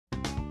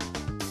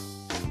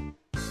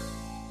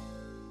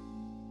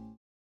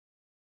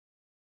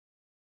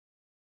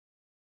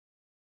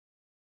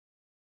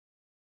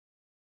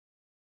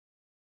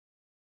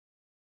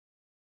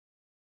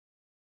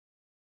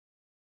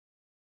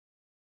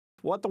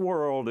What the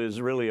world is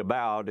really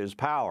about is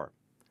power.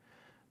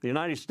 The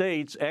United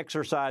States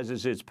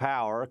exercises its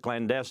power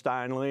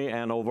clandestinely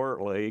and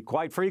overtly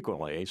quite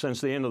frequently since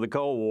the end of the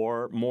Cold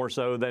War, more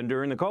so than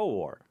during the Cold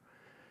War.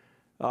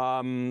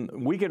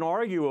 We can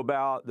argue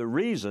about the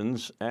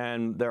reasons,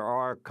 and there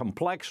are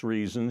complex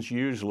reasons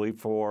usually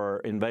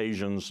for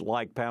invasions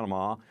like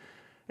Panama.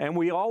 And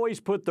we always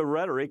put the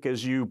rhetoric,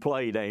 as you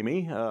played,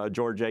 Amy,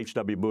 George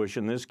H.W. Bush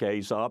in this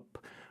case, up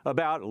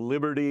about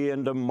liberty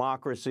and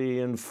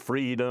democracy and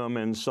freedom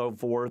and so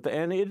forth.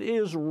 And it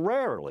is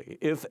rarely,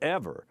 if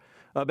ever,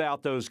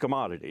 about those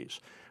commodities.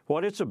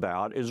 What it's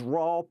about is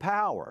raw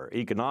power,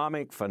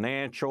 economic,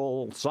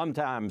 financial,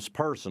 sometimes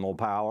personal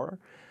power.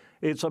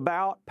 It's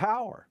about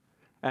power.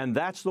 And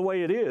that's the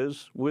way it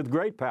is with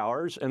great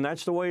powers, and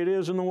that's the way it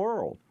is in the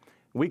world.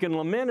 We can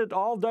lament it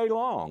all day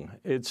long.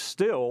 It's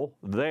still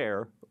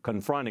there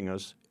confronting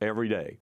us every day.